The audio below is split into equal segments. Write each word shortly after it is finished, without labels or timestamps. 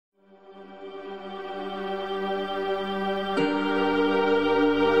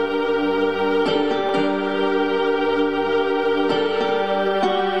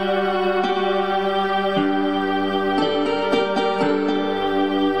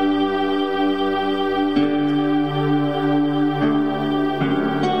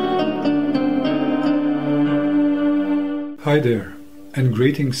Hi there, and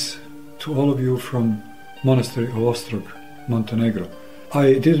greetings to all of you from monastery of Ostrog, Monte Negro.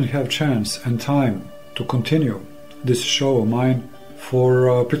 I didn't have chance and time to continue this show of mine for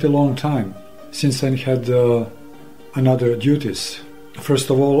a pretty long time, since I had another duties. First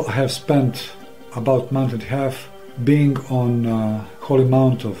of all, I have spent about a month and a half being on Holy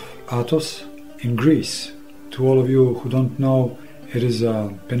Mount of Athos in Greece. To all of you who don't know, it is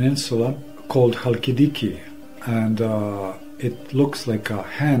a peninsula called Halkidiki, and it looks like a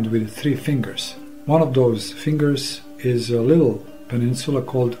hand with 3 fingers. One of those fingers is a little peninsula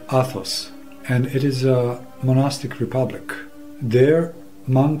called Athos, and it is a monastic republic. There,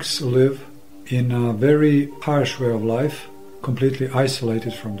 monks live in a very harsh way of life, completely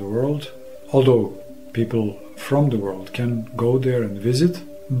isolated from the world, although people from the world can go there and visit.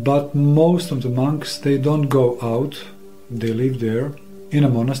 But most of the monks, they don't go out, they live there in a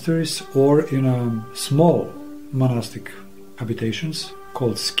monasteries or in a small monastic habitations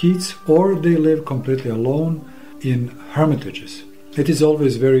called skeets, or they live completely alone in hermitages. It is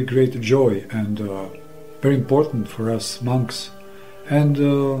always very great joy and very important for us monks, and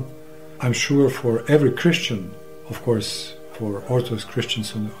I'm sure for every Christian, of course for Orthodox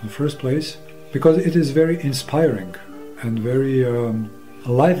Christians in the first place, because it is very inspiring and very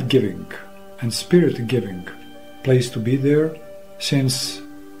life-giving and spirit-giving place to be there, since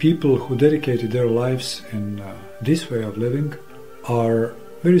people who dedicated their lives in this way of living are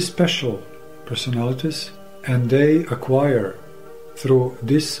very special personalities, and they acquire through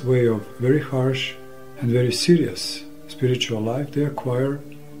this way of very harsh and very serious spiritual life, they acquire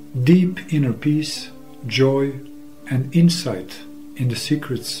deep inner peace, joy, and insight in the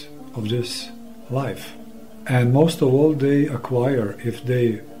secrets of this life. And most of all, they acquire, if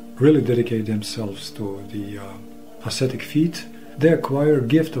they really dedicate themselves to the ascetic feat, they acquire a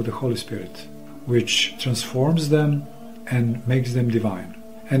gift of the Holy Spirit, which transforms them and makes them divine.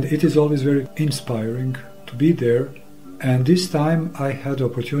 And it is always very inspiring to be there. And this time I had the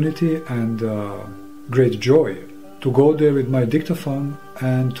opportunity and great joy to go there with my dictaphone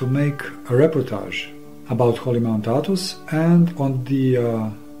and to make a reportage about Holy Mount Athos. And on the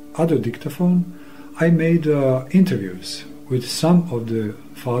other dictaphone, I made interviews with some of the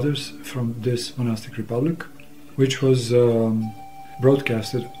fathers from this monastic republic, which was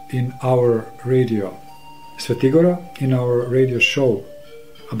broadcasted in our radio Svetigora, in our radio show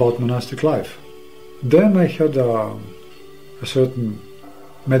about monastic life. Then I had a certain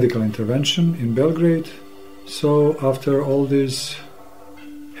medical intervention in Belgrade, so after all these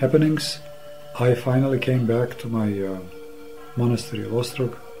happenings, I finally came back to my monastery of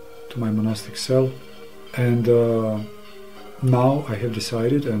Ostrog, to my monastic cell, and now I have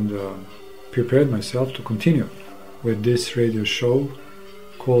decided and prepared myself to continue with this radio show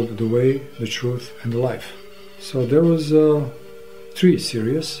called The Way, the Truth and the Life. So there was 3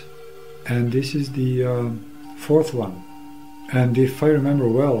 series, and this is the 4th one. And if I remember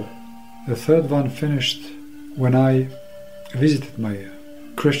well, the 3rd one finished when I visited my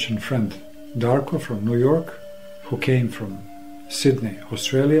Christian friend Darko from New York, who came from Sydney,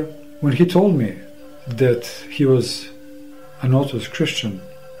 Australia, when he told me that he was an Orthodox Christian,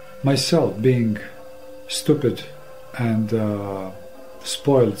 myself being stupid and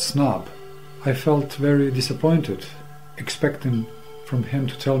spoiled snob, I felt very disappointed, expecting from him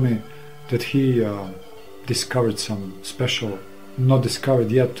to tell me that he discovered some special, not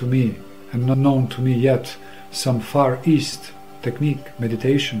discovered yet to me, and not known to me yet, some Far East technique,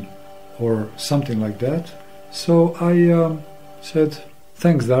 meditation, or something like that. So I said,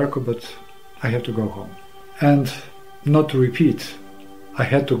 thanks Darko, but I have to go home. And not to repeat, I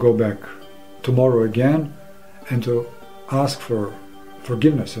had to go back tomorrow again and to ask for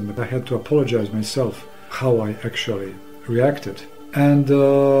forgiveness, and I had to apologize myself how I actually reacted. And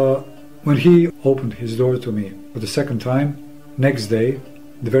when he opened his door to me for the 2nd time, next day,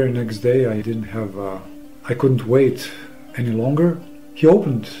 the very next day, I couldn't wait any longer. He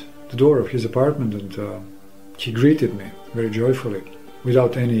opened the door of his apartment and he greeted me very joyfully,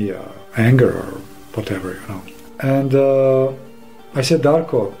 without any anger or whatever, And I said,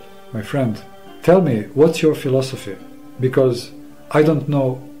 Darko, my friend, tell me, what's your philosophy? Because I don't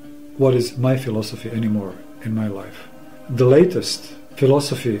know what is my philosophy anymore in my life. The latest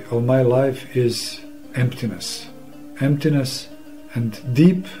philosophy of my life is emptyness. Emptyness and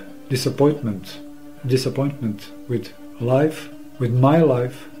deep disappointment with life, with my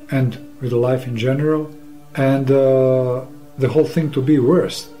life, and with life in general, and the whole thing to be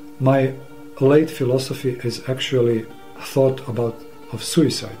worse. My late philosophy is actually a thought of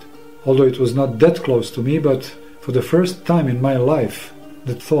suicide. Although it was not that close to me, but for the first time in my life,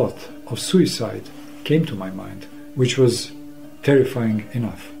 the thought of suicide came to my mind, which was terrifying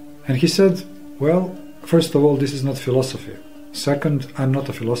enough. And he said, well, first of all, this is not philosophy. Second, I'm not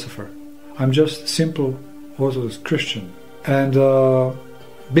a philosopher. I'm just simple Orthodox Christian. And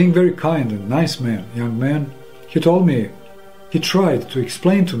being very kind and nice man, young man, he told me, he tried to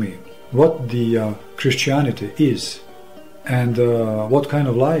explain to me what the Christianity is and what kind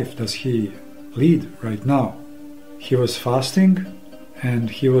of life does he lead right now. He was fasting and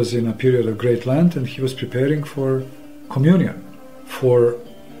he was in a period of great Lent and he was preparing for communion, for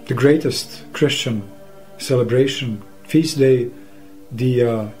the greatest Christian celebration, feast day,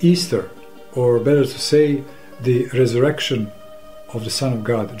 the Easter, or better to say, the resurrection of the Son of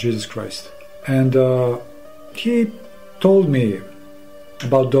God, Jesus Christ. And he told me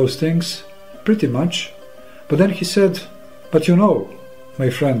about those things pretty much, but then he said, but you know, my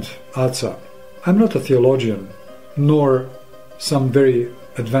friend Atsa, I'm not a theologian, nor some very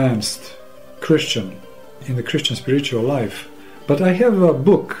advanced Christian in the Christian spiritual life, but I have a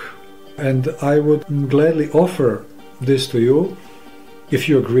book and I would gladly offer this to you if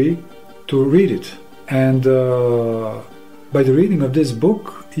you agree to read it. And by the reading of this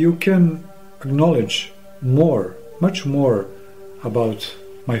book you can acknowledge more, much more about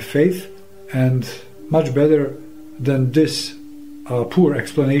my faith, and much better than this poor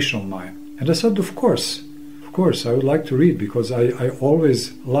explanation of mine. And I said, of course, I would like to read, because I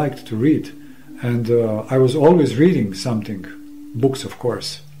always liked to read. And I was always reading something, books of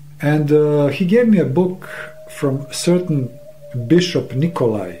course. And he gave me a book from certain Bishop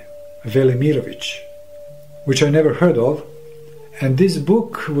Nikolai Velimirovich, which I never heard of. And this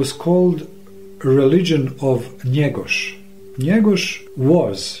book was called Religion of Njegoš. Njegoš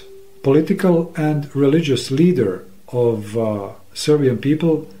was political and religious leader of Serbian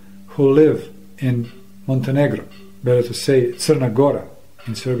people who live in Montenegro, better to say Crna Gora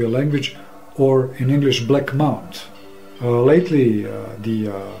in Serbian language, or in English Black Mount. Lately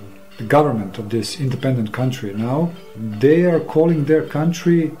the government of this independent country now, they are calling their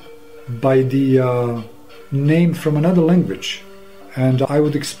country by the name from another language, and I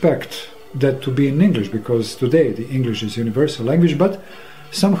would expect that to be in English, because today the English is universal language, but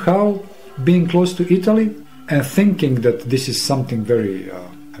somehow being close to Italy and thinking that this is something very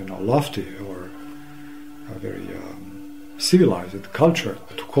lofty or very civilized culture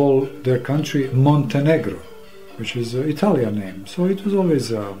to call their country Montenegro, which is an Italian name. So it was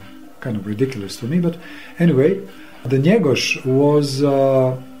always kind of ridiculous to me, but anyway, the Njegoš was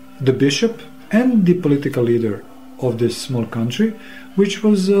the bishop and the political leader of this small country, which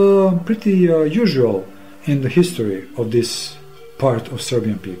was pretty usual in the history of this part of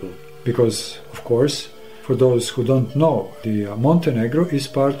Serbian people. Because, of course, for those who don't know, the Montenegro is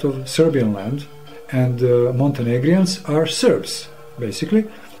part of Serbian land, and Montenegrians are Serbs, basically,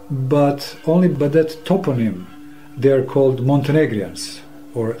 but only by that toponym they are called Montenegrians,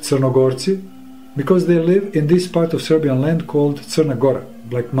 or Crnogorci, because they live in this part of Serbian land called Crna Gora,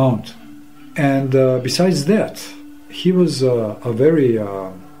 Black Mount. And besides that, he was a very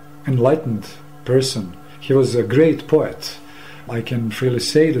enlightened person. He was a great poet. I can freely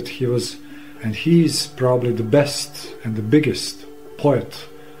say that he was, and he is probably the best and the biggest poet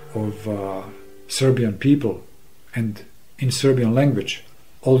of Serbian people and in Serbian language.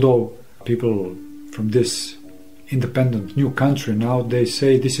 Although people from this independent new country now, they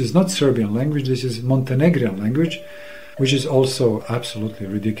say this is not Serbian language, this is Montenegrin language, which is also absolutely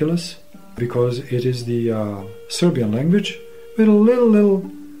ridiculous, because it is the Serbian language with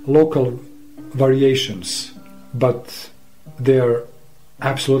little local variations, but they are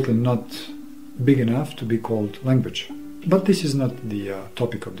absolutely not big enough to be called language. But this is not the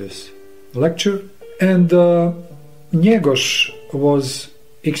topic of this lecture. And Njegoš was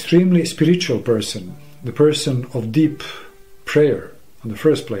extremely spiritual person, the person of deep prayer in the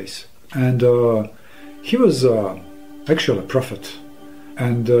first place. And he was actually a prophet.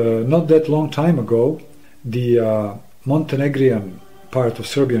 And not that long time ago, the Montenegrin part of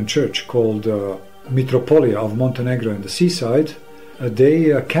Serbian church called Mitropolia of Montenegro and the seaside,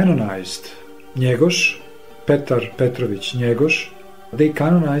 they canonized Njegoš, Petar Petrović Njegoš. They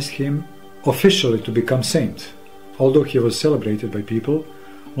canonized him officially to become saint, although he was celebrated by people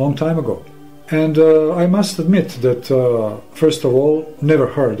long time ago. And I must admit that, first of all, never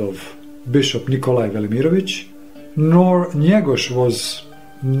heard of Bishop Nikolai Velimirovich, nor Njegoš was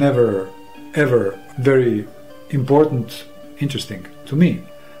never ever very important, interesting to me.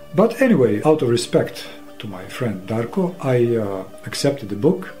 But anyway, out of respect to my friend Darko, I accepted the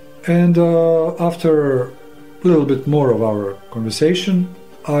book, and after a little bit more of our conversation,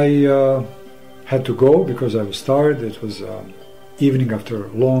 I had to go because I was tired. It was evening after a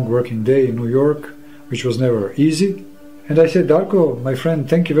long working day in New York, which was never easy. And I said, Darko, my friend,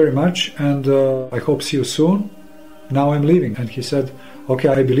 thank you very much, and I hope see you soon. Now I'm leaving. And he said, okay,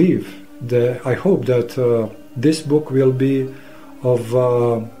 I hope that this book will be of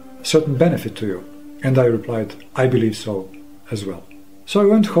certain benefit to you. And I replied, I believe so as well. So I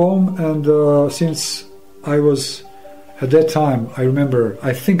went home, and since I was at that time,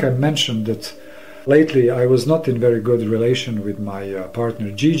 I think I mentioned that lately I was not in very good relation with my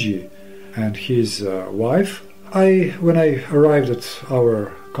partner Gigi and his wife. When I arrived at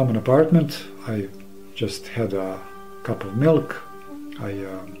our common apartment, I just had a cup of milk. I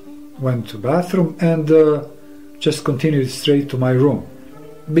went to the bathroom and just continued straight to my room.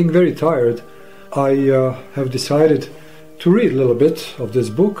 Being very tired, I have decided to read a little bit of this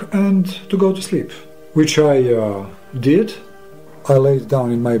book and to go to sleep, which I did. I laid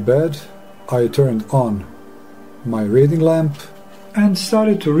down in my bed, I turned on my reading lamp and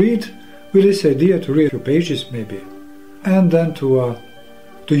started to read with this idea to read a few pages maybe, and then to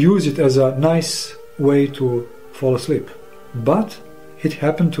use it as a nice way to fall asleep. But it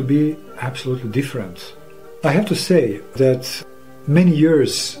happened to be absolutely different. I have to say that many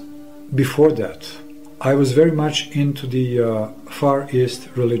years before that, I was very much into the Far East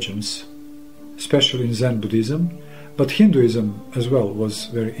religions, especially in Zen Buddhism, but Hinduism as well was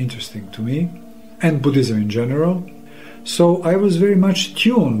very interesting to me, and Buddhism in general. So I was very much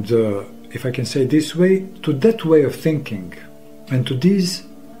tuned, if I can say this way, to that way of thinking and to these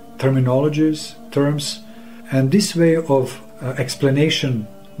terminologies, terms, and this way of explanation,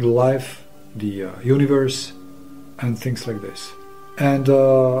 the life, the universe, and things like this. And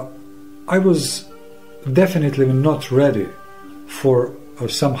I was definitely not ready for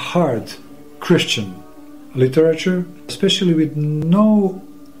some hard Christian literature, especially with no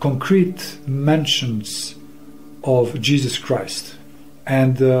concrete mentions of Jesus Christ,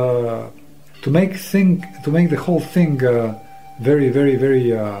 and to make the whole thing very, very, very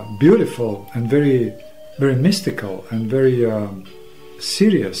beautiful and very, very mystical and very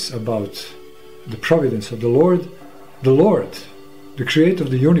serious about the providence of the Lord. The Lord, the creator of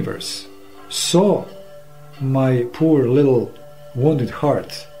the universe, saw my poor little wounded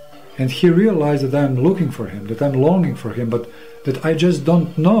heart, and he realized that I'm looking for him, that I'm longing for him, but that I just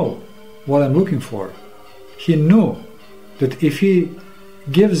don't know what I'm looking for. He knew that if he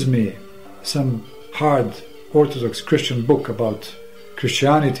gives me some hard Orthodox Christian book about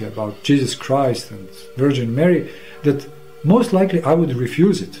Christianity, about Jesus Christ and Virgin Mary, that most likely I would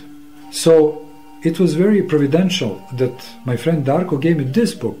refuse it. So it was very providential that my friend Darko gave me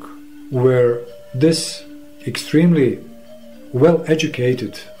this book, where this extremely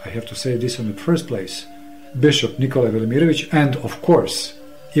well-educated, I have to say this in the first place, Bishop Nikolai Velimirovich, and of course,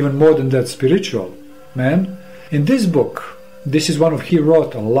 even more than that, spiritual man, in this book, this is one of, he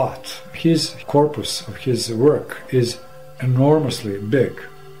wrote a lot. His corpus of his work is enormously big.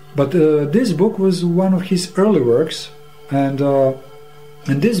 But this book was one of his early works, and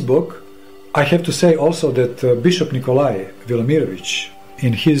in this book, I have to say also that Bishop Nikolai Velimirovich,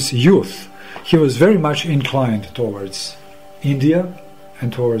 in his youth, he was very much inclined towards India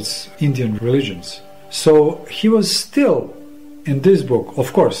and towards Indian religions. So he was still in this book,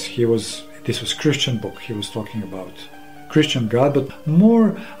 of course, this was Christian book, he was talking about Christian God, but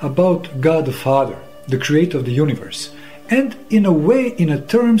more about God the Father, the creator of the universe. And in a way, in a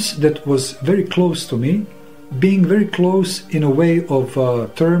terms that was very close to me, being very close in a way of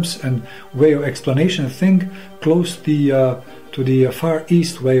terms and way of explanation thing, close to the Far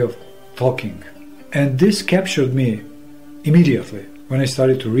East way of talking. And this captured me immediately when I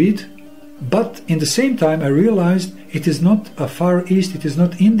started to read. But in the same time I realized it is not a Far East, it is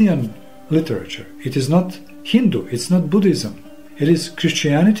not Indian literature, it is not Hindu, it's not Buddhism, it is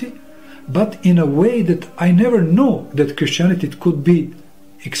Christianity, but in a way that I never knew that Christianity could be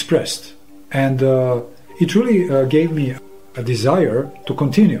expressed. And it really gave me a desire to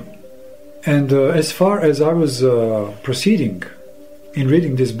continue. And as far as I was proceeding in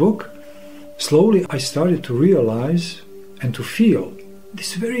reading this book, slowly I started to realize and to feel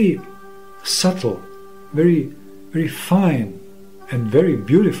this very subtle, very, very fine and very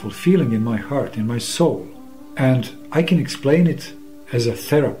beautiful feeling in my heart, in my soul. And I can explain it as a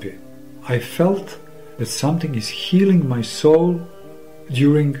therapy. I felt that something is healing my soul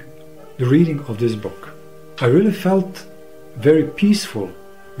during the reading of this book. I really felt very peaceful,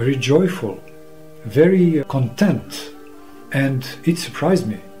 very joyful, very content. And it surprised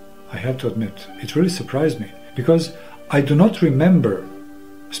me, I have to admit. It really surprised me, because I do not remember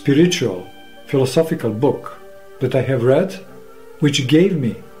spiritual, philosophical book that I have read which gave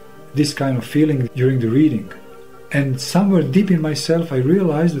me this kind of feeling during the reading. And somewhere deep in myself I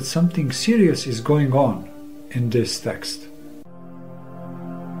realized that something serious is going on in this text.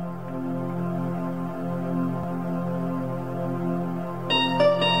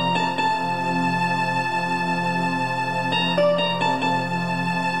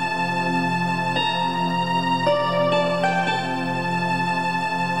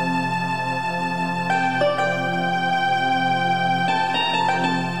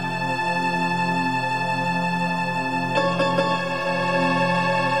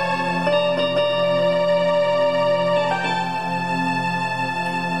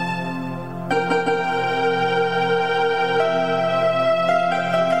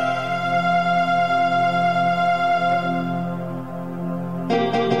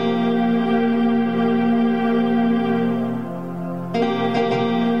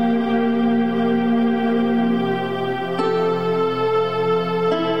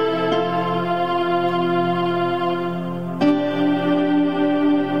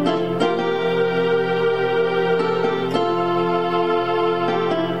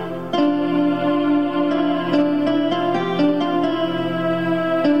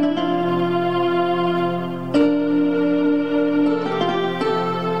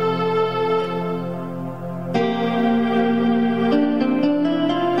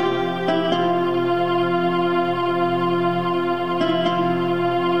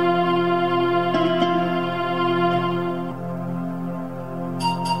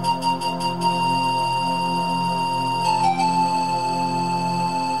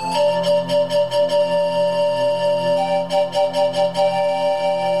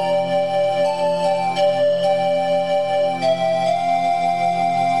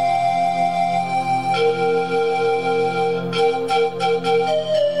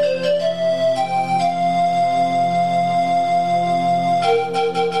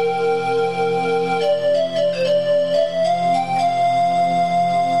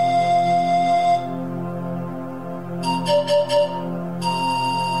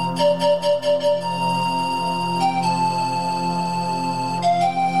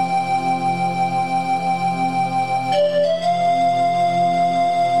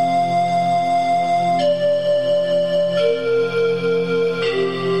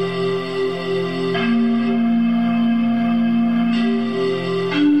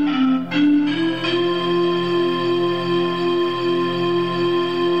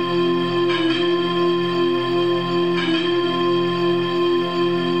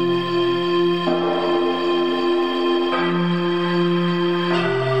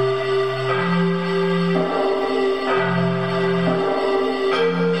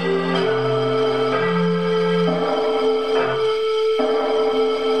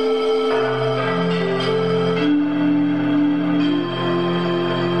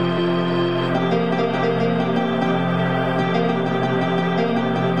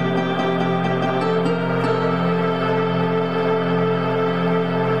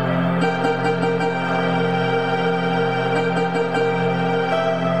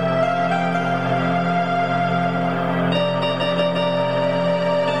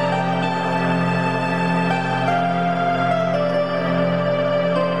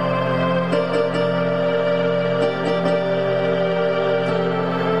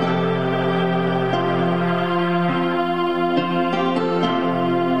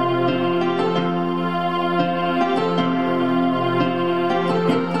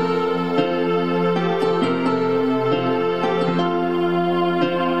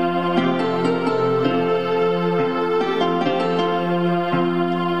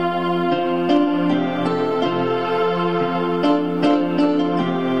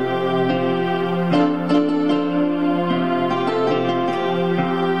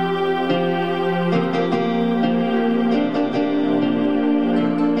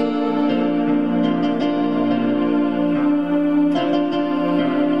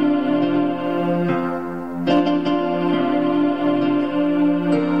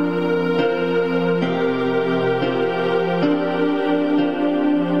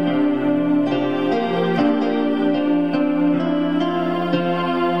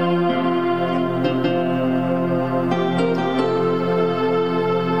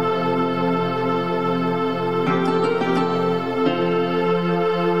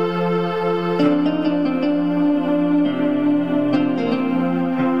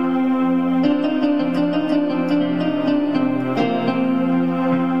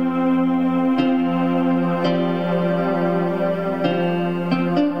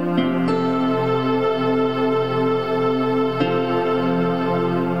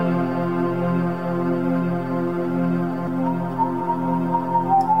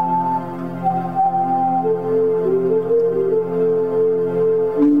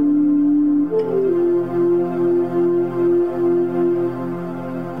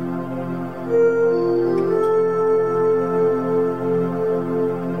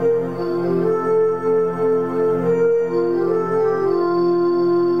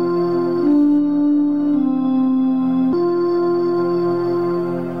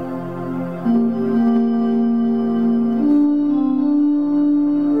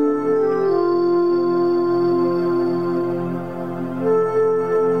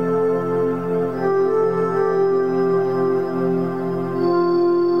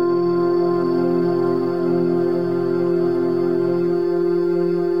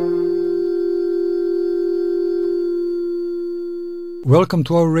 Welcome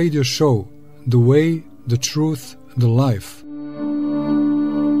to our radio show, The Way, the Truth, the Life.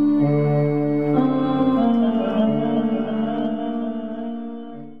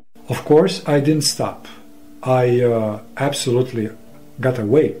 Of course, I didn't stop. I absolutely got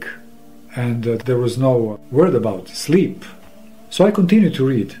awake, and there was no word about sleep. So I continued to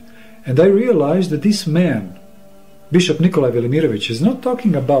read, and I realized that this man, Bishop Nikolai Velimirovich, is not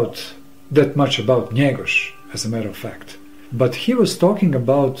talking about that much about Njegoš, as a matter of fact, but he was talking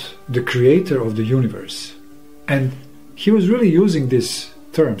about the creator of the universe. And he was really using these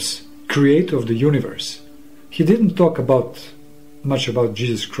terms, creator of the universe. He didn't talk much about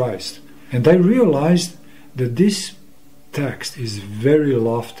Jesus Christ. And I realized that this text is very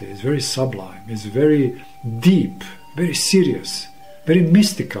lofty, it's very sublime, it's very deep, very serious, very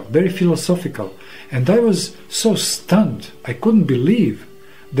mystical, very philosophical. And I was so stunned. I couldn't believe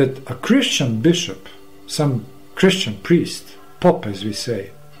that a Christian bishop, some Christian priest, Pope as we say,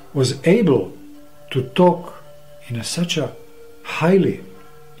 was able to talk in such a highly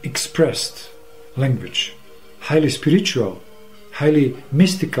expressed language, highly spiritual, highly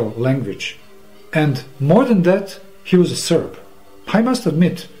mystical language. And more than that, he was a Serb. I must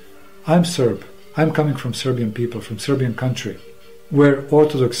admit, I'm Serb. I'm coming from Serbian people, from Serbian country, where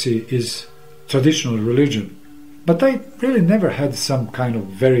Orthodoxy is traditional religion. But I really never had some kind of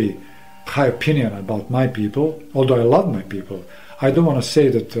very high opinion about my people, although I love my people. I don't want to say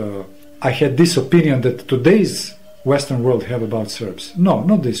that I had this opinion that today's Western world have about Serbs. No,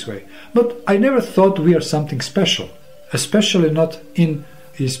 not this way. But I never thought we are something special, especially not in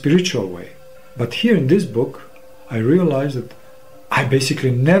a spiritual way. But here in this book, I realized that I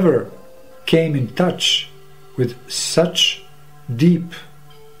basically never came in touch with such deep,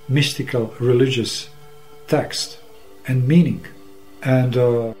 mystical, religious text and meaning.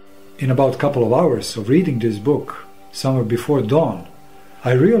 And in about a couple of hours of reading this book, somewhere before dawn,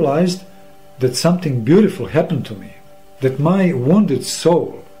 I realized that something beautiful happened to me, that my wounded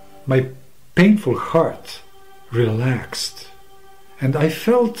soul, my painful heart relaxed. And I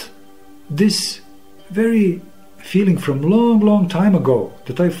felt this very feeling from long time ago,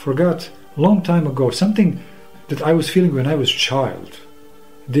 that I forgot long time ago, something that I was feeling when I was a child.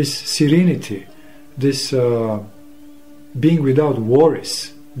 This serenity, this being without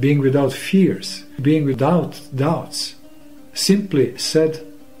worries, being without fears, being without doubts. Simply said,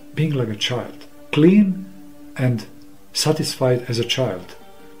 being like a child, clean and satisfied as a child.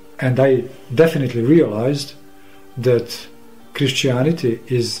 And I definitely realized that Christianity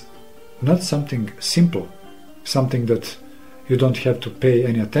is not something simple, something that you don't have to pay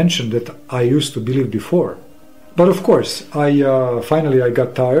any attention that I used to believe before. But of course, finally I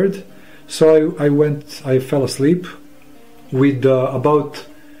got tired, so I fell asleep with about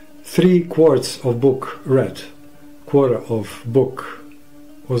 3/4 of book read. Quarter of book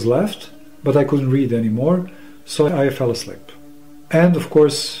was left, but I couldn't read anymore, so I fell asleep. And of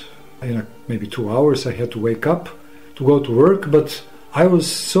course, in maybe 2 hours I had to wake up to go to work, but I was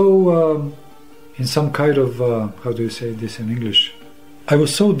so in some kind of, how do you say this in English? I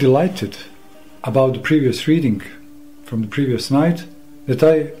was so delighted about the previous reading from the previous night that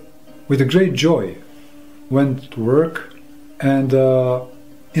I, with a great joy, went to work. And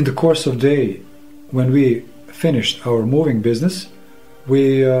in the course of the day, when we finished our moving business, we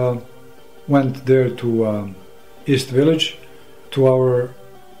went there to East Village, to our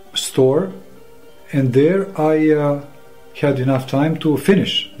store, and there I had enough time to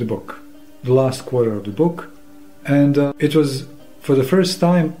finish the book, the last quarter of the book. And it was, for the first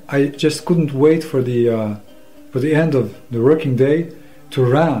time, I just couldn't wait for the end of the working day to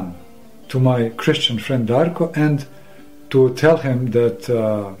run to my Christian friend Darko and to tell him that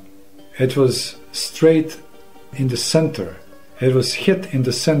it was straight in the center. It was hit in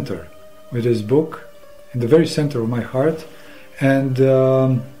the center with his book, in the very center of my heart. And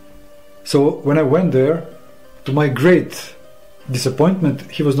so when I went there, to my great disappointment,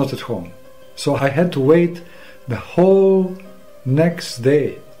 he was not at home. So I had to wait the whole next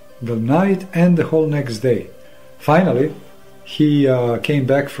day, the night and the whole next day. Finally, he came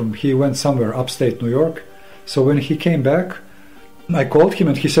back he went somewhere upstate New York. So when he came back, I called him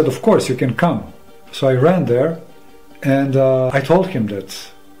and he said, of course, you can come. So I ran there and I told him that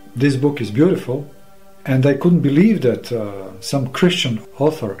this book is beautiful, and I couldn't believe that some Christian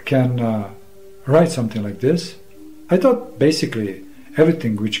author can write something like this. I thought basically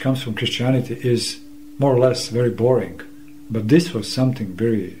everything which comes from Christianity is more or less very boring, but this was something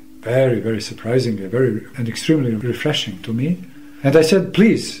very surprisingly, and extremely refreshing to me. And I said,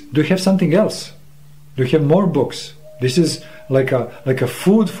 please, do you have something else? Do you have more books? This is like a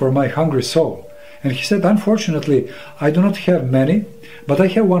food for my hungry soul. And he said, unfortunately, I do not have many, but I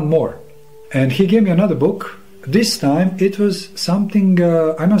have one more. And he gave me another book. This time it was something,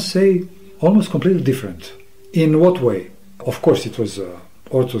 I must say, almost completely different. In what way? Of course, it was an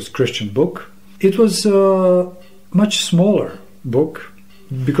Orthodox Christian book. It was a much smaller book,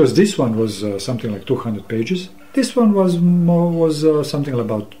 because this one was something like 200 pages. This one was something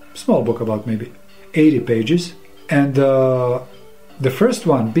about, small book, about maybe 80 pages. And the first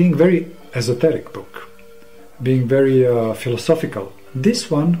one being very esoteric book, being very philosophical. This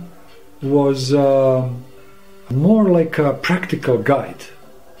one was more like a practical guide,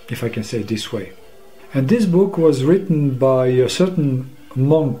 if I can say it this way. And this book was written by a certain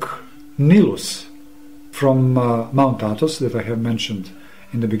monk, Nilus, from Mount Athos, that I have mentioned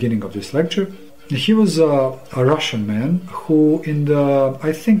in the beginning of this lecture. He was a Russian man who in the,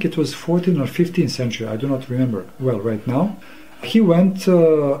 I think it was 14th or 15th century, I do not remember well right now, he went,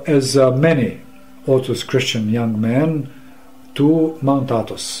 as many Orthodox Christian young men, to Mount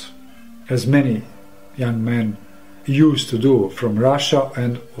Athos, as many young men used to do from Russia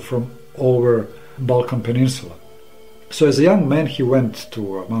and from over Balkan Peninsula. So as a young man he went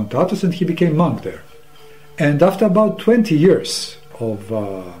to Mount Athos and he became monk there. And after about 20 years of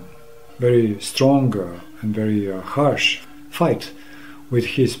very strong and very harsh fight with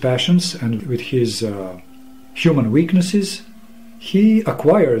his passions and with his human weaknesses, he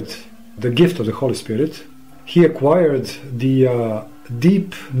acquired the gift of the Holy Spirit. He acquired the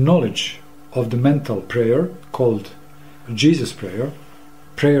deep knowledge of the mental prayer called Jesus prayer,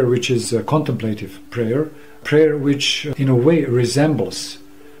 prayer which is a contemplative prayer, prayer which in a way resembles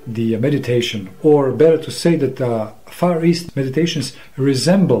the meditation, or better to say that Far East meditations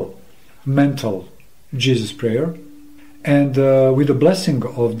resemble mental Jesus prayer. And with the blessing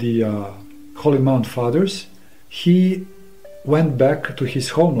of the Holy Mount Fathers, he went back to his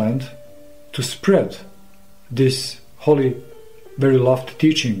homeland to spread this holy, very lofty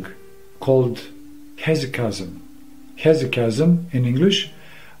teaching called hesychasm. Hesychasm in English,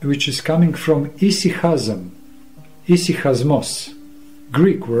 which is coming from isichasm, isichasmos,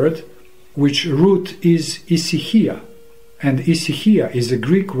 Greek word, which root is ησυχία, and ησυχία is a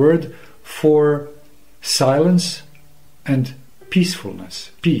Greek word for silence and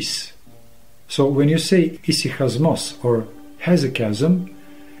peacefulness, peace. So when you say ησυχασμός or hesychasm,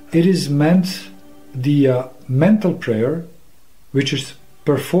 it is meant the mental prayer which is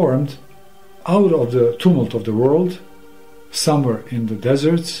performed out of the tumult of the world, somewhere in the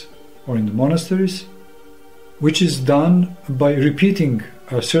deserts or in the monasteries, which is done by repeating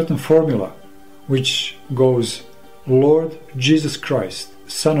a certain formula which goes, Lord Jesus Christ,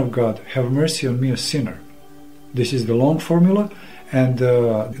 Son of God, have mercy on me, a sinner. This is the long formula, and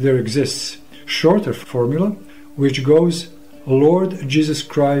there exists shorter formula which goes, Lord Jesus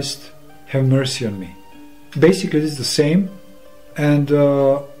Christ, have mercy on me. Basically it is the same, and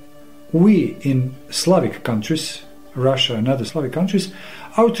we in Slavic countries, Russia and other Slavic countries,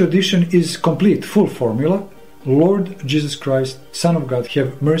 our tradition is complete, full formula, Lord Jesus Christ, Son of God,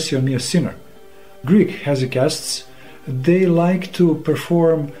 have mercy on me, a sinner. Greek hesychasts, they like to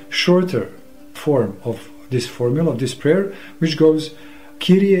perform shorter form of this formula, of this prayer, which goes,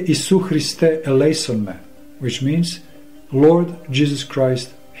 Kyrie Isu Christe eleison me, which means, Lord Jesus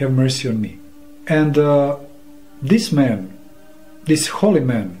Christ, have mercy on me. And this man, this holy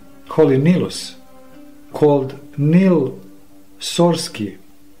man, Holy Nilus, called Nil Sorsky,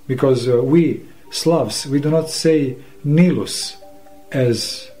 because we Slavs, we do not say Nilus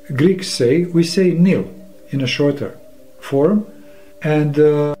as Greeks say, we say Nil in a shorter form, and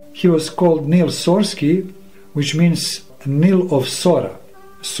he was called Nil Sorsky, which means Nil of Sora.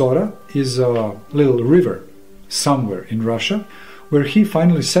 Sora is a little river somewhere in Russia, where he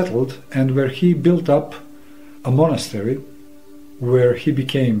finally settled and where he built up a monastery, where he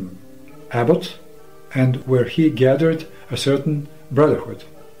became abbot and where he gathered a certain brotherhood.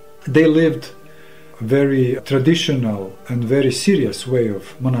 They lived a very traditional and very serious way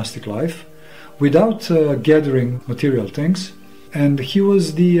of monastic life without gathering material things, and he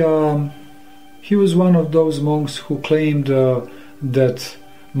was one of those monks who claimed that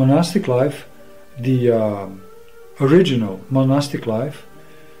monastic life, the original monastic life,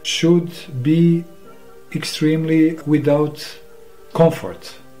 should be extremely without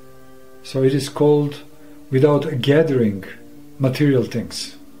comfort. So it is called without gathering material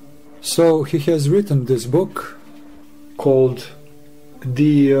things. So he has written this book called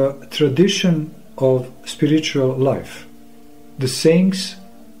The Tradition of Spiritual Life, the sayings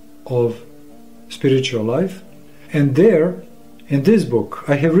of spiritual life. And there, in this book,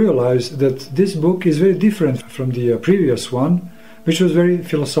 I have realized that this book is very different from the previous one, which was very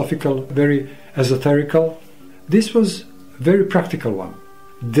philosophical, very esoterical. This was a very practical one.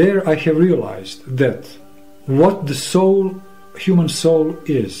 There I have realized that what the soul, human soul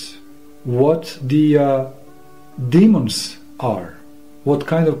is, what the demons are, what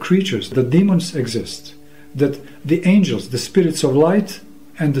kind of creatures the demons exist, that the angels, the spirits of light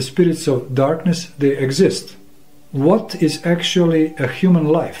and the spirits of darkness, they exist. What is actually a human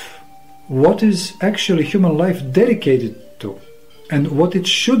life? What is actually human life dedicated to? And what it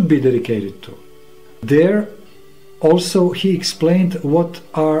should be dedicated to? There also he explained what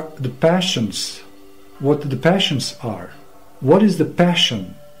are the passions, what the passions are. What is the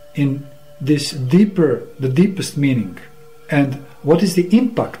passion in this deeper, the deepest meaning? And what is the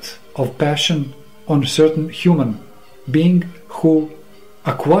impact of passion on a certain human being who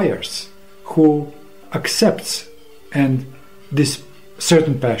acquires, who accepts, and this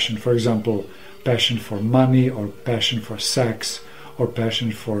certain passion, for example, passion for money or passion for sex or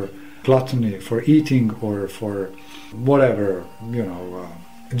passion for gluttony, for eating or for whatever,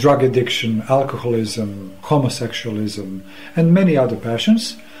 drug addiction, alcoholism, homosexualism, and many other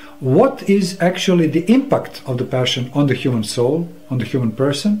passions. What is actually the impact of the passion on the human soul, on the human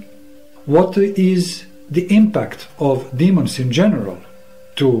person? What is the impact of demons in general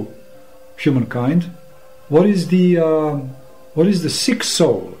to humankind? What is the sick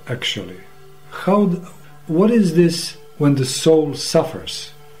soul actually? What is this when the soul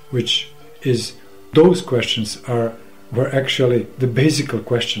suffers? Which is, those questions were actually the basic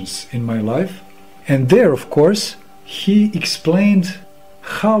questions in my life. And there, of course, he explained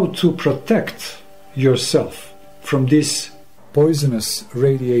how to protect yourself from this poisonous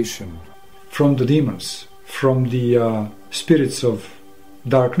radiation, from the demons, from the spirits of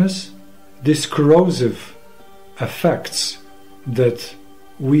darkness, these corrosive effects that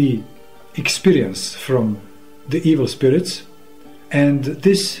we experience from the evil spirits. And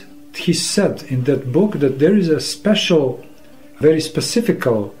this, he said in that book, that there is a special, very specific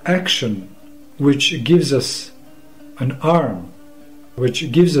action which gives us an arm,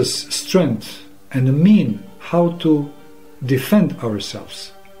 which gives us strength and a mean how to defend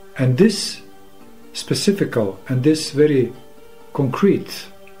ourselves. And this specific and this very concrete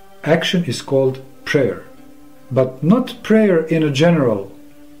action is called prayer. But not prayer in a general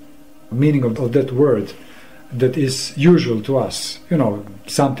meaning of that word that is usual to us.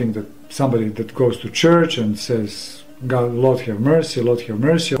 Something that somebody that goes to church and says, God, Lord have mercy,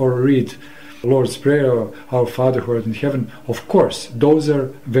 or read Lord's Prayer, Our Father who art in heaven. Of course, those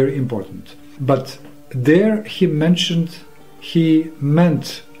are very important. But there he meant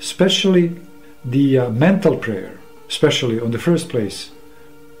especially the mental prayer, especially on the first place,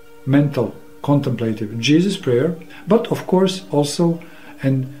 mental, contemplative Jesus prayer, but of course also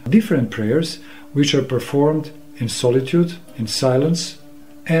and different prayers which are performed in solitude, in silence.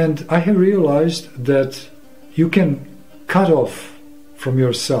 And I have realized that you can cut off from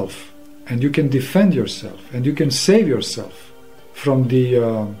yourself, and you can defend yourself, and you can save yourself from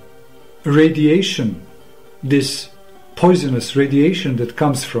the radiation, this poisonous radiation that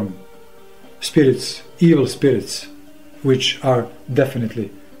comes from spirits, evil spirits, which are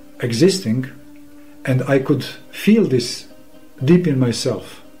definitely existing. And I could feel this deep in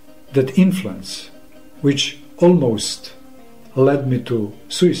myself, that influence, which almost led me to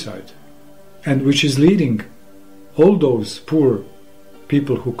suicide, and which is leading all those poor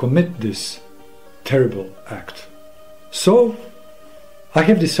people who commit this terrible act. So I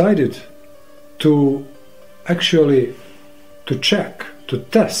have decided to actually check, to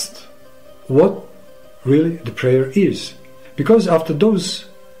test what really the prayer is. Because after those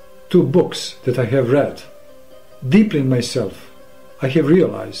 2 books that I have read, deeply in myself, I have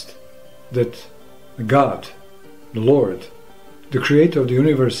realized that God, the Lord, the Creator of the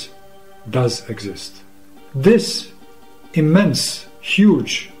universe, does exist. This immense,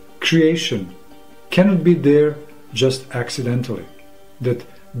 huge creation cannot be there just accidentally. That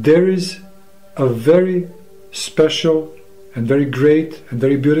there is a very special and very great and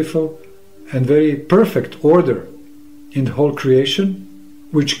very beautiful and very perfect order in the whole creation,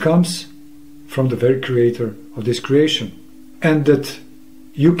 which comes from the very Creator of this creation. And that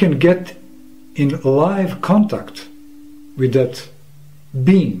you can get in live contact with that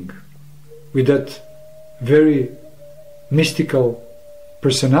being, with that very mystical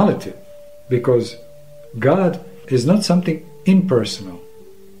personality, because God is not something impersonal.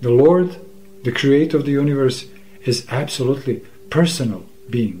 The Lord, the Creator of the universe, is absolutely personal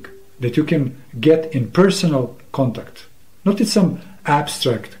being that you can get in personal contact, not in some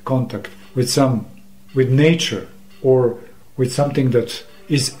abstract contact with nature or with something that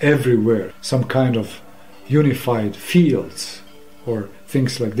is everywhere, some kind of unified fields. or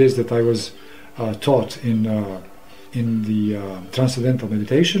things like this that I was taught in the transcendental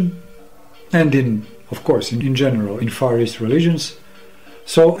meditation, and in, of course, in general, in Far East religions.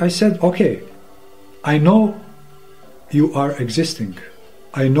 So I said, okay, I know you are existing,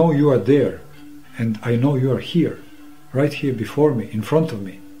 I know you are there, and I know you are here, right here before me, in front of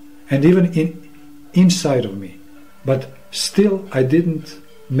me, and even inside of me. But still I didn't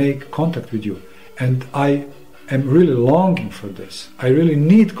make contact with you, and I am really longing for this. I really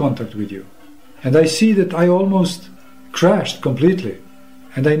need contact with you. And I see that I almost crashed completely,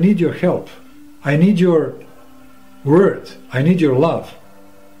 and I need your help. I need your word. I need your love.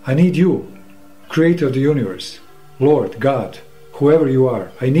 I need you, Creator of the universe, Lord, God, whoever you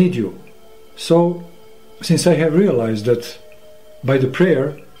are. I need you. So, since I have realized that by the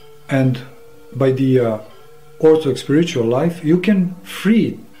prayer and by the Orthodox spiritual life, you can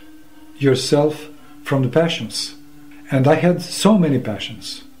free yourself from the passions. And I had so many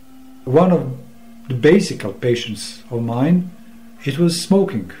passions. One of the basic passions of mine, it was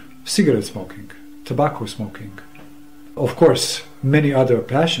smoking, cigarette smoking, tobacco smoking. Of course, many other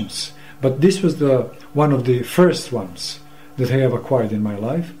passions, but this was one of the first ones that I have acquired in my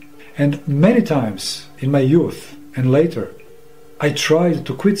life. And many times in my youth and later, I tried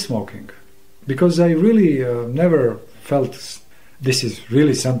to quit smoking because I really never felt this is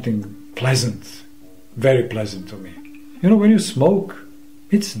really something pleasant, very pleasant to me. You know, when you smoke,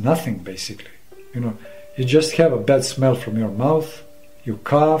 it's nothing basically. You know, you just have a bad smell from your mouth, you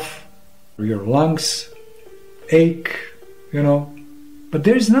cough, your lungs ache, you know, but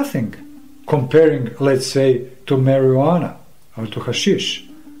there is nothing comparing, let's say, to marijuana or to hashish,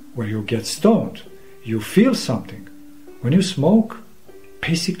 where you get stoned, you feel something. When you smoke,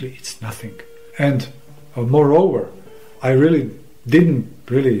 basically it's nothing. And moreover, I really didn't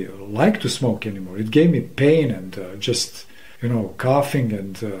really like to smoke anymore. It gave me pain and just, you know, coughing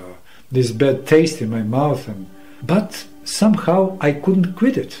and this bad taste in my mouth. But somehow I couldn't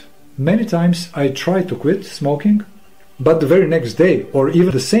quit it. Many times I tried to quit smoking, but the very next day or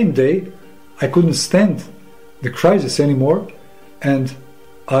even the same day, I couldn't stand the crisis anymore, and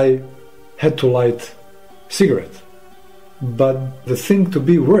I had to light cigarette. But the thing to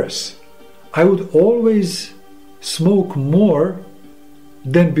be worse, I would always smoke more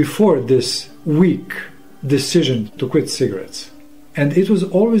than before this weak decision to quit cigarettes. And it was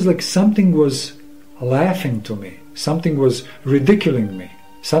always like something was laughing to me, something was ridiculing me,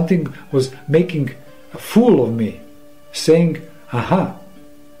 something was making a fool of me, saying, aha,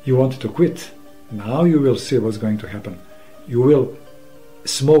 you wanted to quit, now you will see what's going to happen. You will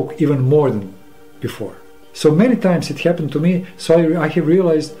smoke even more than before. So many times it happened to me, so I have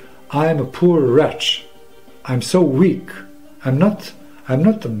realized I am a poor wretch. I'm so weak. I'm not a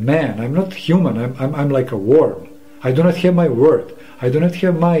man. I'm not human. I'm like a worm. I do not have my word. I do not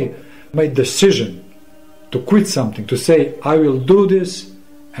have my decision to quit something, to say I will do this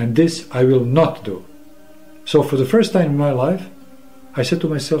and this I will not do. So for the first time in my life, I said to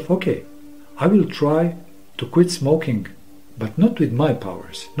myself, okay, I will try to quit smoking, but not with my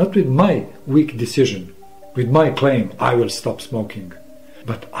powers, not with my weak decision, with my claim, I will stop smoking.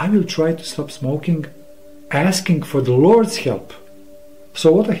 But I will try to stop smoking, asking for the Lord's help.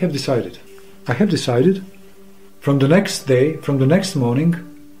 So what I have decided? I have decided from the next day, from the next morning,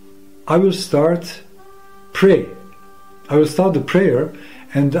 I will start pray. I will start the prayer,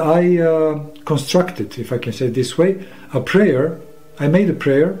 and I constructed, if I can say it this way, a prayer. I made a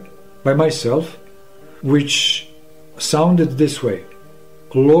prayer by myself, which sounded this way: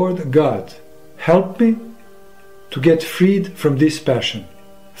 Lord God, help me to get freed from this passion,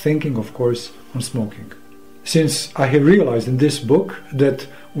 thinking, of course, on smoking. Since I have realized in this book that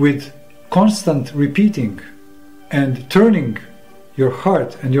with constant repeating and turning your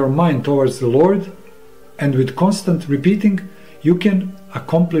heart and your mind towards the Lord, and with constant repeating, you can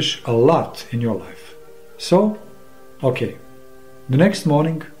accomplish a lot in your life. So, okay, the next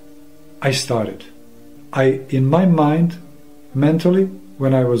morning I started. In my mind, mentally,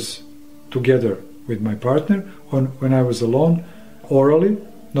 when I was together with my partner, or when I was alone, orally,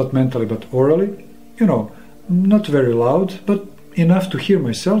 not mentally but orally, you know, not very loud, but enough to hear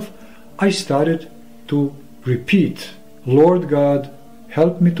myself, I started to repeat, Lord God,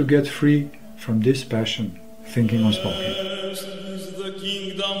 help me to get free from this passion, thinking on smoking. Blessed is the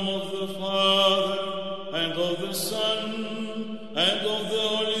kingdom of the Father, and of the Son, and of the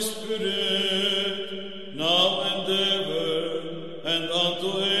Holy Spirit, now and ever, and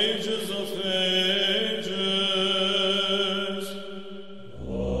unto ages of ages.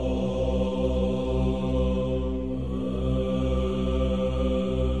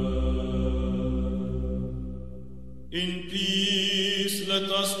 In peace.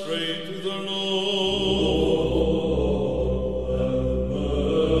 pray to the Lord. Have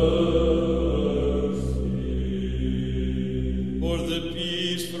mercy. For the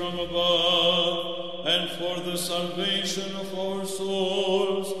peace from above and for the salvation of our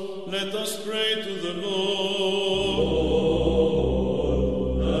souls, let us pray to the Lord.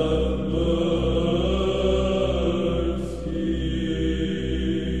 Have mercy.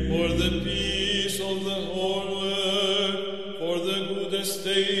 For the peace of the whole world, for the good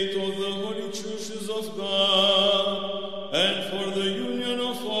estate of the holy churches of God, and for the union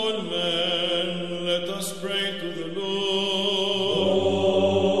of all men, let us pray to the Lord.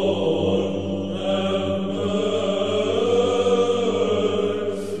 Have mercy.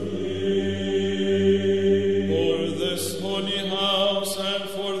 For this holy house and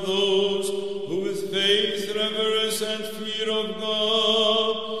for those who with faith, reverence, and fear of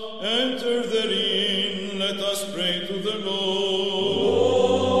God enter therein, let us pray to the Lord.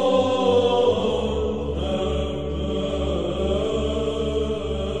 Have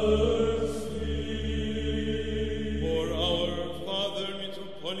mercy. For our Father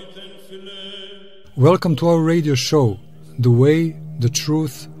Metropolitan Philip. Welcome to our radio show, The Way, the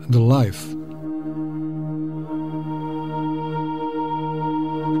Truth, the Life.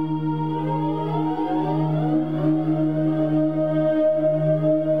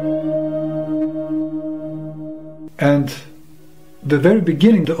 And the very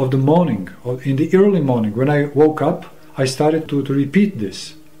beginning of the morning, or in the early morning, when I woke up, I started to repeat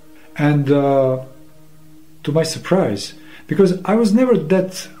this. And to my surprise, because I was never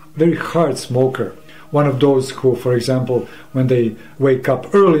that very hard smoker, one of those who, for example, when they wake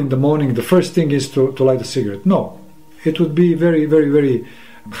up early in the morning, the first thing is to light a cigarette. No, it would be very, very, very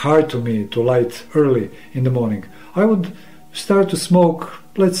hard to me to light early in the morning. I would start to smoke,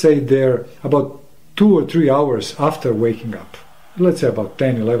 let's say there, about 2 or 3 hours after waking up. Let's say about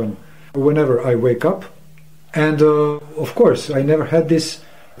 10, 11, whenever I wake up. And of course, I never had this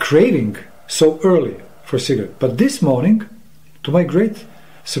craving so early for cigarette. But this morning, to my great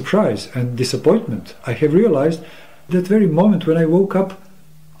surprise and disappointment, I have realized that very moment when I woke up,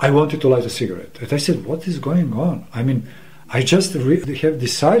 I wanted to light a cigarette. And I said, what is going on? I mean, I just have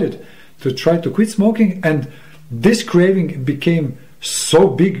decided to try to quit smoking, and this craving became so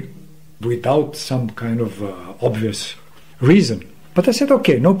big without some kind of obvious reason. But I said,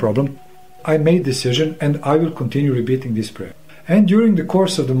 okay, no problem. I made decision and I will continue repeating this prayer. And during the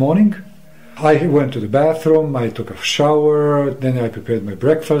course of the morning, I went to the bathroom, I took a shower, then I prepared my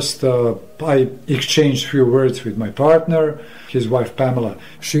breakfast, I exchanged few words with my partner, his wife Pamela.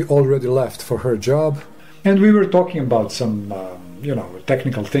 She already left for her job. And we were talking about some,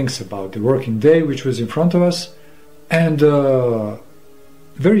 technical things about the working day which was in front of us. And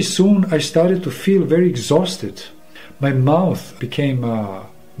very soon I started to feel very exhausted. My mouth became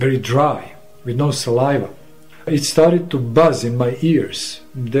very dry, with no saliva. It started to buzz in my ears.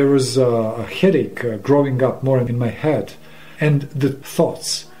 There was a headache growing up more in my head. And the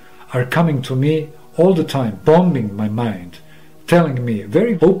thoughts are coming to me all the time, bombing my mind, telling me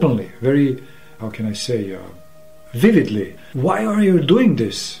very openly, very, vividly, why are you doing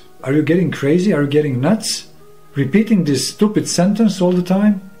this? Are you getting crazy? Are you getting nuts? Repeating this stupid sentence all the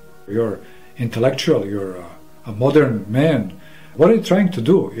time? You're intellectual, you're a modern man. What are you trying to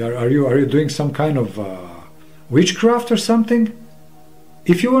do? Are you doing some kind of witchcraft or something?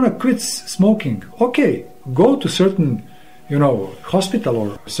 If you want to quit smoking, okay, go to certain, hospital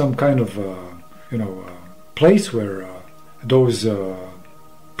or some kind of, place where those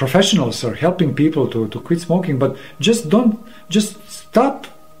professionals are helping people to quit smoking. But just stop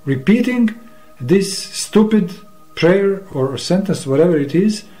repeating this stupid prayer or sentence, whatever it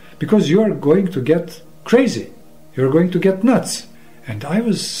is, because you are going to get crazy. You're going to get nuts. And I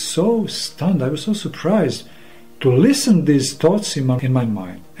was so stunned, I was so surprised to listen these thoughts in my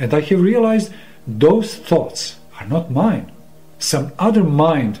mind. And I have realized those thoughts are not mine. Some other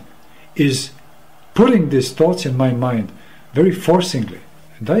mind is putting these thoughts in my mind very forcingly.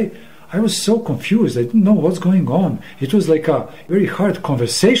 And I was so confused. I didn't know what's going on. It was like a very hard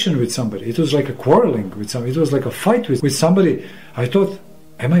conversation with somebody. It was like a quarreling with somebody. It was like a fight with somebody. I thought,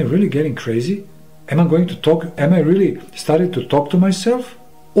 am I really getting crazy? Am I going to talk? Am I really starting to talk to myself?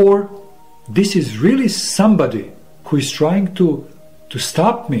 Or this is really somebody who is trying to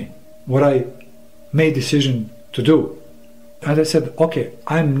stop me, what I made decision to do. And I said, okay,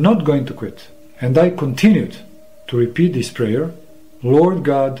 I'm not going to quit. And I continued to repeat this prayer. Lord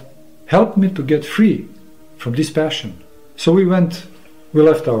God, help me to get free from this passion. So we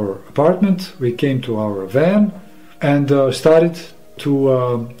left our apartment, we came to our van and started to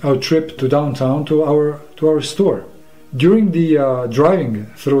our trip to downtown to our store. during the driving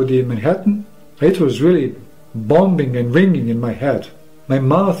through the Manhattan, it was really bombing and ringing in my head. My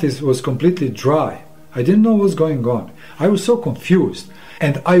mouth was completely dry. I didn't know what was going on. I was so confused,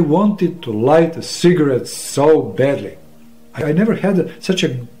 and I wanted to light a cigarette so badly. I never had such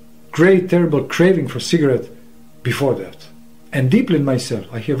a great, terrible craving for cigarette before that. And deeply in myself,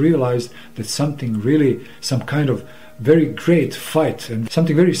 I have realized that something really, some kind of very great fight and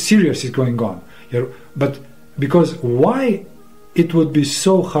something very serious is going on. But because why it would be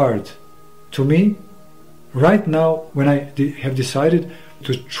so hard to me right now when I have decided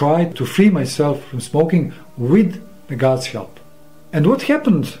to try to free myself from smoking with God's help. And what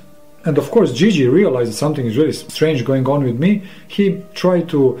happened, and of course Gigi realized something is really strange going on with me. He tried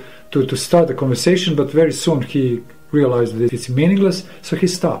to start a conversation, but very soon he realized that it's meaningless, so he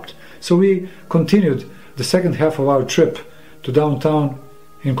stopped. So we continued the second half of our trip to downtown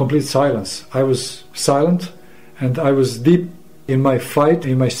in complete silence. I was silent, and I was deep in my fight,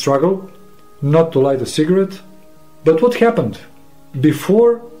 in my struggle, not to light a cigarette. But what happened?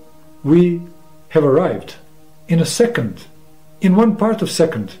 Before we have arrived, in a second, in one part of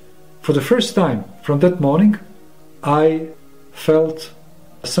second, for the first time from that morning, I felt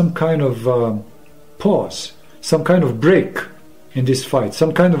some kind of pause, some kind of break in this fight,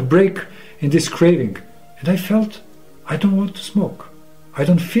 some kind of break in this craving. And I felt, I don't want to smoke. I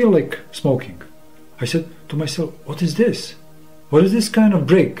don't feel like smoking. I said to myself, what is this? What is this kind of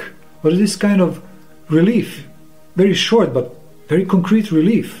break? What is this kind of relief? Very short but very concrete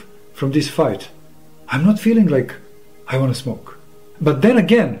relief from this fight. I'm not feeling like I want to smoke. But then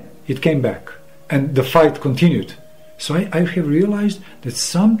again, it came back and the fight continued. So I have realized that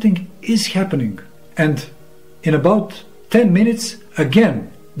something is happening. And in about 10 minutes,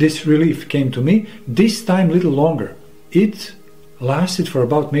 again, this relief came to me, this time a little longer. It lasted for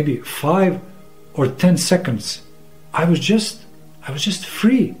about maybe 5 or 10 seconds. I was just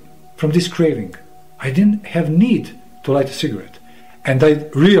free from this craving. I didn't have need to light a cigarette. And I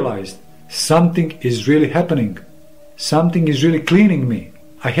realized something is really happening. Something is really cleaning me.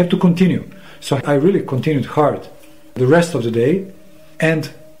 I have to continue. So I really continued hard the rest of the day. And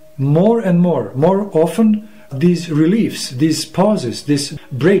more often, these reliefs, these pauses, these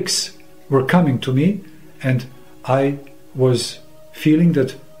breaks were coming to me. And I was feeling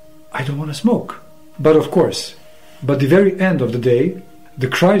that I don't want to smoke. But of course, by the very end of the day, the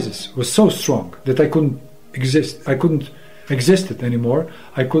crisis was so strong that I couldn't exist. I couldn't exist it anymore.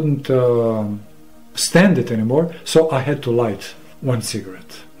 I couldn't stand it anymore. So I had to light one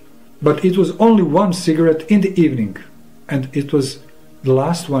cigarette. But it was only one cigarette in the evening, and it was the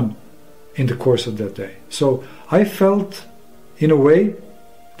last one in the course of that day. So I felt, in a way,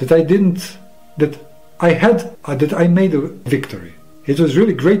 that I made a victory. It was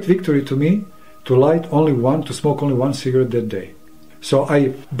really great victory to me to smoke only one cigarette that day. So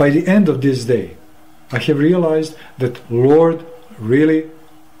by the end of this day, I have realized that Lord really,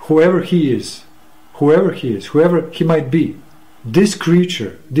 whoever he is, whoever he might be, this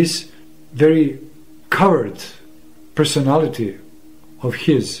creature, this very covered personality of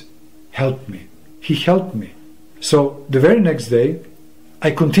his helped me. He helped me. So the very next day, I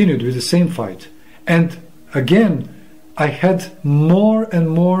continued with the same fight. And again, I had more and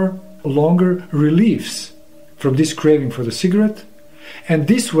more longer reliefs from this craving for the cigarette. And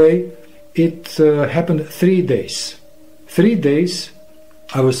this way, it happened 3 days. 3 days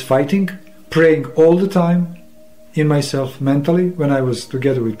I was fighting, praying all the time in myself mentally when I was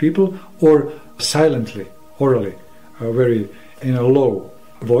together with people, or silently, orally, very in a low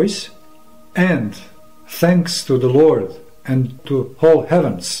voice. And thanks to the Lord and to all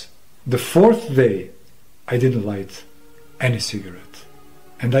heavens, the 4th day I didn't light any cigarette.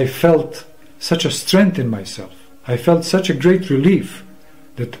 And I felt such a strength in myself. I felt such a great relief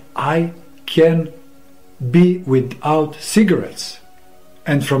that I can be without cigarettes.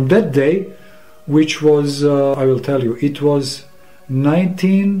 And from that day, which was, I will tell you, it was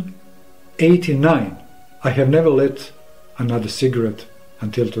 1989, I have never lit another cigarette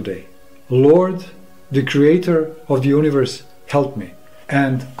until today. Lord, the creator of the universe, help me.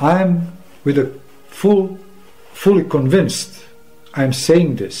 And I'm fully convinced I'm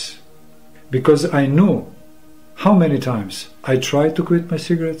saying this because I knew how many times I tried to quit my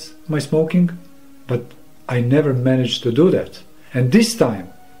cigarettes, my smoking, but I never managed to do that. And this time,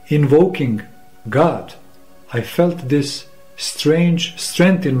 invoking God, I felt this strange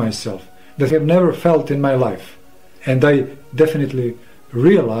strength in myself that I have never felt in my life. And I definitely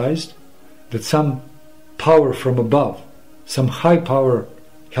realized that some power from above, some high power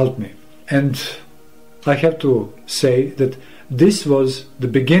helped me. And I have to say that this was the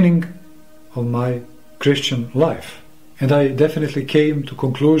beginning of my Christian life. And I definitely came to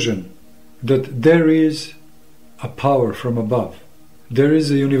conclusion that there is a power from above. There is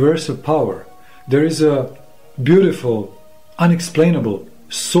a universal power. There is a beautiful, unexplainable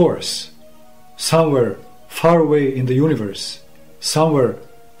source somewhere far away in the universe, somewhere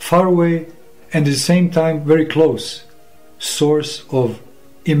far away and at the same time very close, source of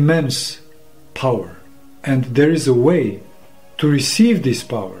immense power. And there is a way to receive this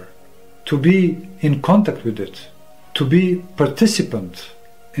power, to be in contact with it, to be participant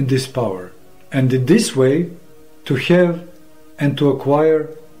in this power, and in this way to have and to acquire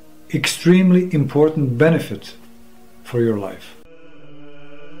extremely important benefit for your life.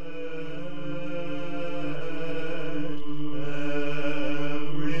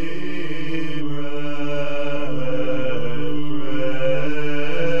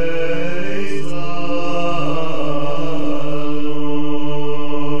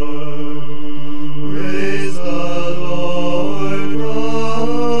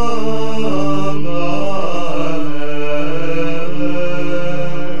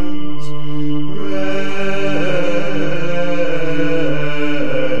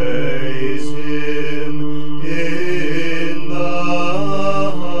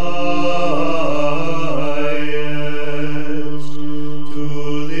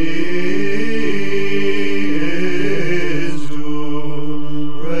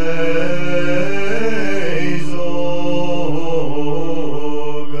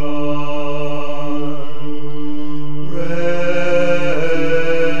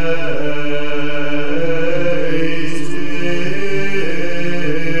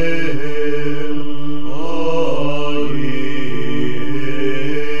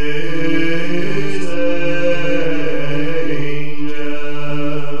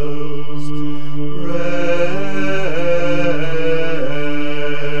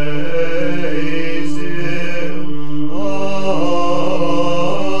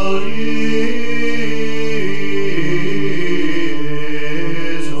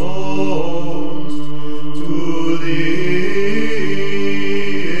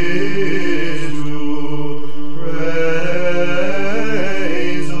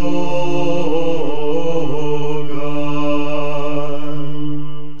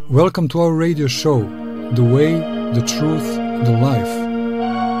 Welcome to our radio show, The Way, the Truth, the Life.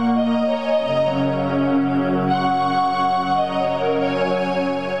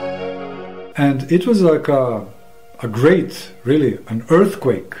 And it was like a great, really, an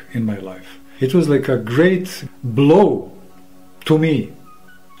earthquake in my life. It was like a great blow to me.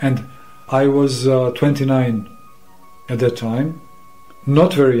 And I was 29 at that time,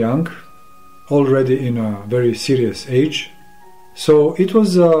 not very young, already in a very serious age. So it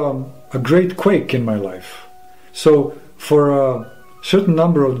was a great quake in my life. So for a certain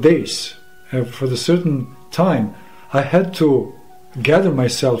number of days, for the certain time, I had to gather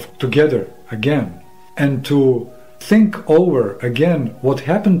myself together again and to think over again what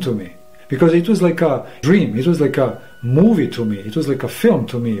happened to me. Because it was like a dream, it was like a movie to me, it was like a film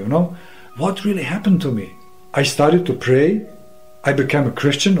to me, you know. What really happened to me? I started to pray, I became a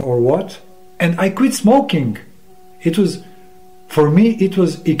Christian or what? And I quit smoking. It was... For me, it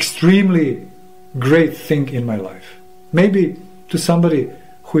was extremely great thing in my life. Maybe to somebody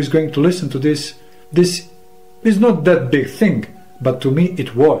who is going to listen to this is not that big thing, but to me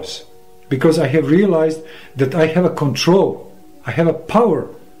it was. Because I have realized that I have a control, I have a power,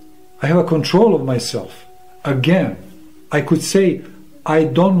 I have a control of myself. Again, I could say, I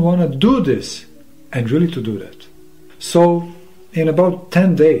don't want to do this, and really to do that. So, in about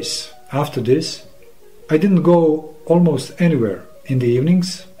 10 days after this, I didn't go almost anywhere in the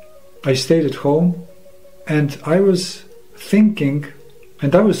evenings. I stayed at home and I was thinking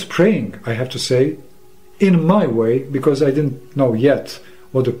and I was praying, I have to say, in my way, because I didn't know yet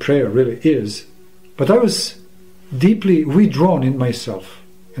what the prayer really is. But I was deeply withdrawn in myself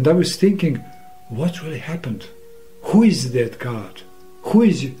and I was thinking, what really happened? Who is that God? Who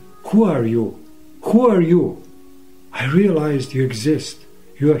are you? Who are you? I realized you exist.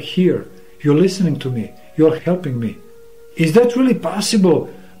 You are here. You're listening to me. You're helping me. Is that really possible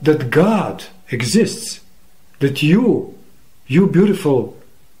that God exists? That you beautiful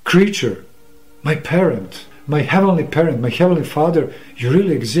creature, my parent, my heavenly parent, my heavenly Father, you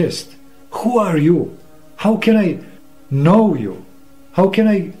really exist? Who are you? How can I know you? How can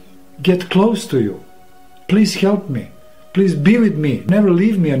I get close to you? Please help me. Please be with me. Never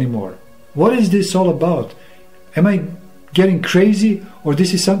leave me anymore. What is this all about? Am I getting crazy, or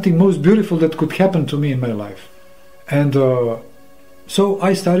this is something most beautiful that could happen to me in my life? And so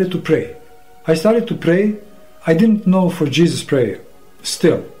I started to pray. I didn't know for Jesus prayer.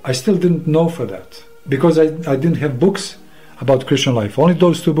 I still didn't know for that. because I didn't have books about Christian life, only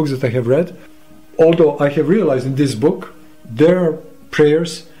those 2 books that I have read. Although I have realized in this book there are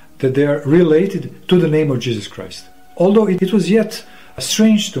prayers that they are related to the name of Jesus Christ. Although it was yet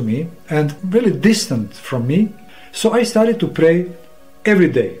strange to me and really distant from me, so I started to pray every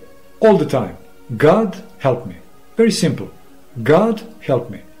day, all the time. God help me. Very simple. God help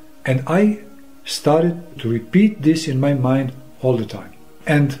me. And I started to repeat this in my mind all the time.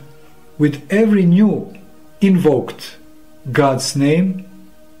 And with every new invoked God's name,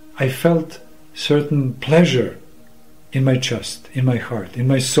 I felt certain pleasure in my chest, in my heart, in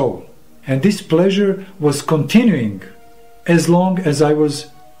my soul. And this pleasure was continuing as long as I was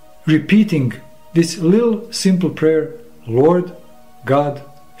repeating this little simple prayer, Lord God,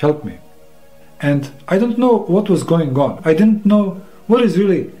 help me. And I don't know what was going on. I didn't know what is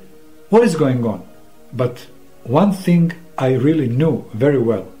going on. But one thing I really knew very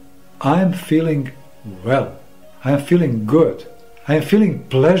well. I am feeling well. I am feeling good. I am feeling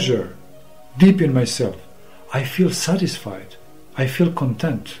pleasure deep in myself. I feel satisfied. I feel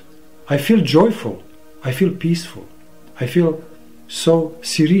content. I feel joyful. I feel peaceful. I feel so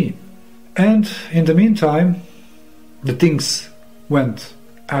serene. And in the meantime, the things went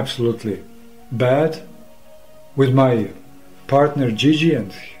absolutely bad with my partner Gigi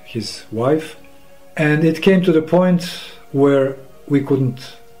and his wife. And it came to the point where we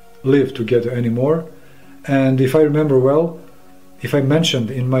couldn't live together anymore. And if I remember well, if I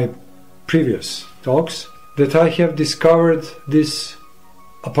mentioned in my previous talks that I have discovered this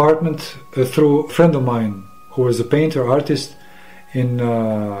apartment through a friend of mine who was a painter, artist in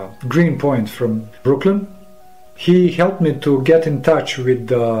Greenpoint from Brooklyn. He helped me to get in touch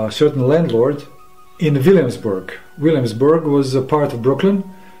with a certain landlord in Williamsburg. Williamsburg was a part of Brooklyn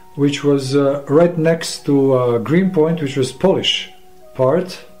which was right next to Greenpoint, which was Polish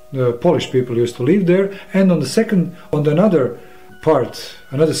part. The Polish people used to live there, and on another part,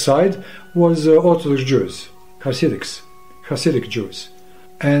 another side, was Orthodox Jews, Hasidic Jews.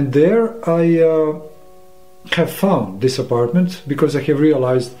 And there I have found this apartment because I have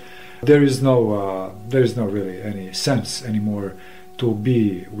realized there is no really any sense anymore to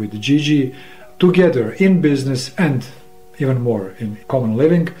be with Gigi together in business and even more in common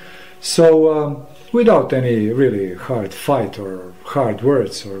living. So without any really hard fight or hard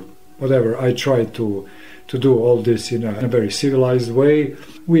words or whatever, I tried to do all this in a very civilized way.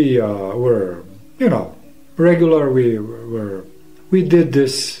 We were, regular. We did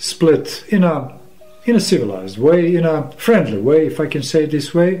this split in a civilized way, in a friendly way, if I can say it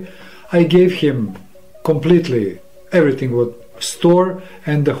this way. I gave him completely everything what store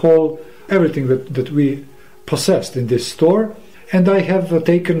and everything that we possessed in this store, and I have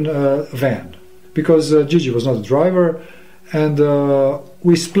taken a van because Gigi was not a driver, and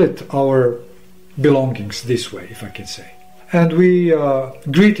we split our belongings this way, if I can say. And we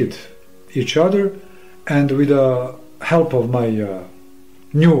greeted each other, and with the help of my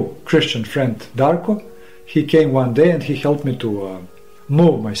new Christian friend Darko, he came one day and he helped me to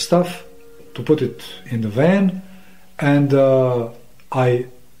move my stuff, to put it in the van, and I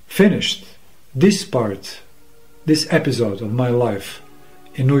finished this episode of my life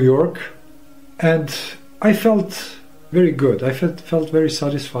in New York, and I felt very good. I felt very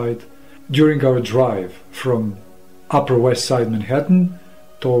satisfied during our drive from Upper West Side Manhattan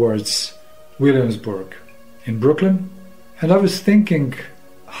towards Williamsburg in Brooklyn. And I was thinking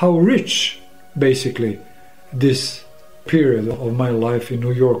how rich basically this period of my life in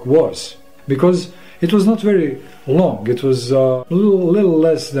New York was, because it was not very long. It was little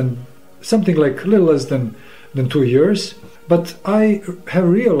less than 2 years. But I have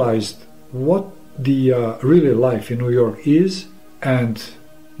realized what the really life in New York is, and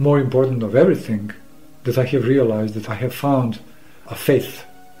more important of everything, that I have realized that I have found a faith.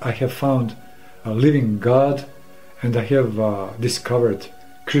 I have found a living God, and I have discovered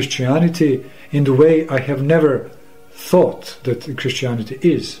Christianity in the way I have never thought that Christianity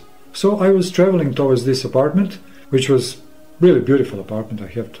is. So I was traveling towards this apartment, which was really beautiful apartment, I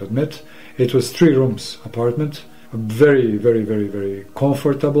have to admit. It was 3 rooms apartment, very, very, very, very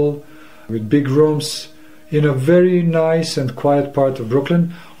comfortable, with big rooms in a very nice and quiet part of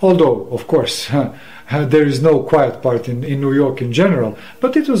Brooklyn. Although, of course, there is no quiet part in New York in general,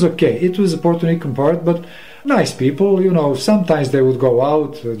 but it was okay. It was a Puerto Rican part, but nice people. Sometimes they would go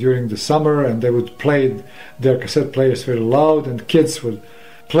out during the summer and they would play their cassette players very loud, and kids would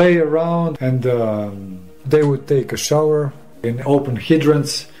play around, and they would take a shower in open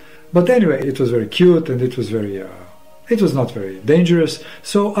hydrants. But anyway, it was very cute, and it was not very dangerous.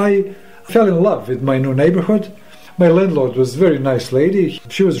 So I fell in love with my new neighborhood. My landlord was a very nice lady.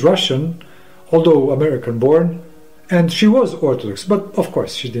 She was Russian, although American-born, and she was Orthodox, but of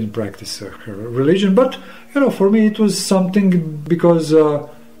course she didn't practice her religion. But for me it was something, because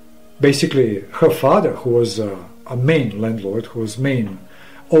basically her father, who was a main landlord, who was main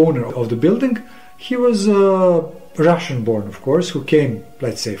owner of the building, he was Russian-born, of course, who came,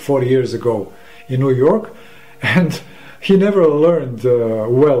 let's say, 40 years ago in New York, and he never learned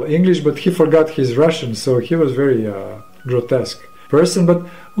well English, but he forgot his Russian, so he was very grotesque person. But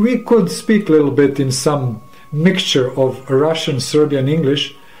we could speak a little bit in some mixture of Russian, Serbian,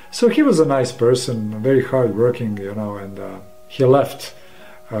 English. So he was a nice person, very hard-working, and he left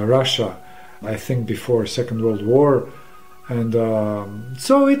Russia, I think, before Second World War. And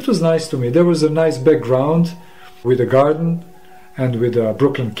so it was nice to me. There was a nice background with a garden and with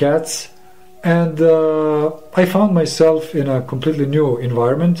Brooklyn cats. And I found myself in a completely new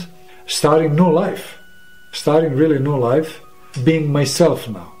environment, starting really new life, being myself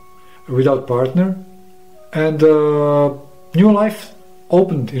now, without partner. And new life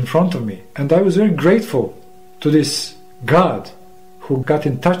opened in front of me. And I was very grateful to this God who got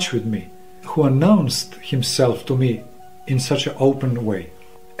in touch with me, who announced himself to me in such an open way.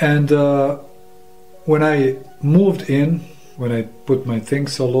 And when I moved in, when I put my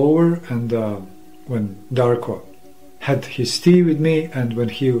things all over, and when Darko had his tea with me, and when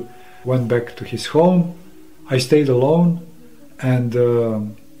he went back to his home, I stayed alone, and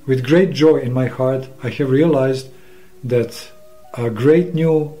with great joy in my heart, I have realized that a great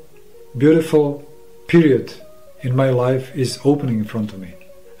new, beautiful period in my life is opening in front of me.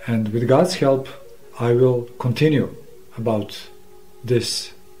 And with God's help, I will continue about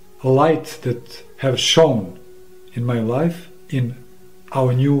this light that have shone in my life in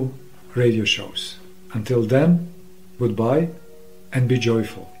our new radio shows. Until then, goodbye and be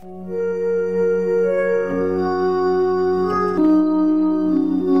joyful.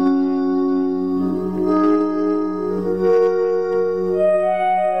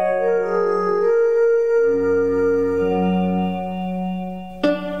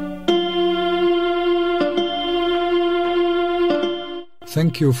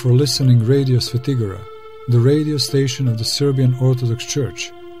 Thank you for listening Radio Svetigora, the radio station of the Serbian Orthodox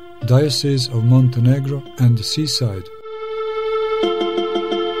Church, Diocese of Monte Negro and the Seaside.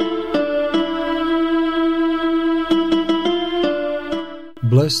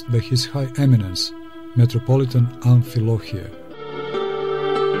 Blessed by His High Eminence, Metropolitan Amphilohie.